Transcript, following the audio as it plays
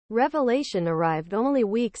Revelation arrived only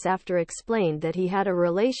weeks after explained that he had a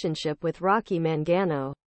relationship with Rocky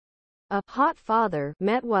Mangano, a hot father,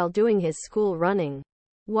 met while doing his school running.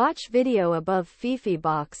 Watch video above. Fifi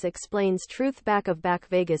Box explains truth back of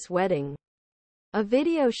Vegas wedding. A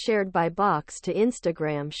video shared by Box to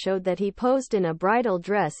Instagram showed that he posed in a bridal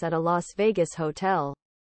dress at a Las Vegas hotel.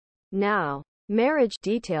 Now, marriage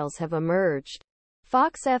details have emerged.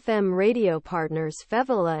 Fox FM radio partners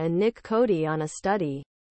Fevela and Nick Cody on a study.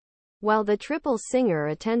 While the triple singer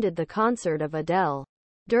attended the concert of Adele.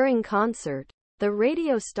 During concert, the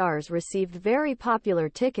radio stars received very popular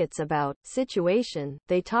tickets about situation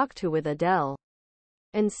they talked to with Adele.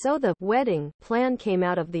 And so the wedding plan came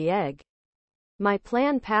out of the egg. My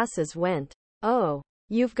plan passes went. Oh,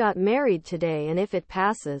 you've got married today, and if it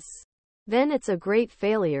passes, then it's a great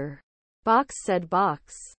failure. Box said.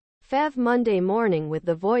 Box. Fev Monday morning with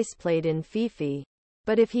the voice played in Fifi.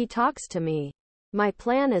 But if he talks to me, my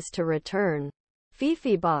plan is to return.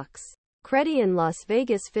 Fifi Box. Credi in Las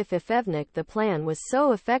Vegas. Fifi Fevnik. The plan was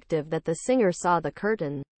so effective that the singer saw the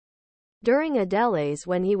curtain during Adele's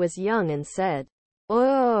when he was young and said,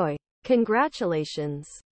 "Oi, congratulations."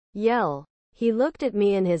 Yell. He looked at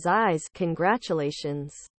me in his eyes.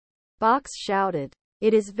 Congratulations. Box shouted.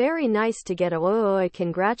 It is very nice to get a oi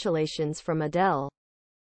congratulations from Adele.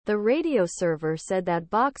 The radio server said that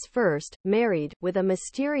Box first married with a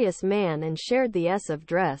mysterious man and shared the S of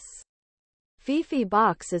dress. Fifi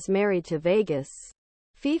Box is married to Vegas.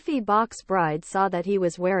 Fifi Box bride saw that he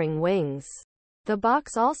was wearing wings. The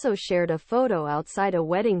Box also shared a photo outside a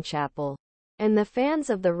wedding chapel, and the fans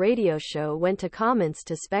of the radio show went to comments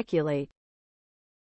to speculate.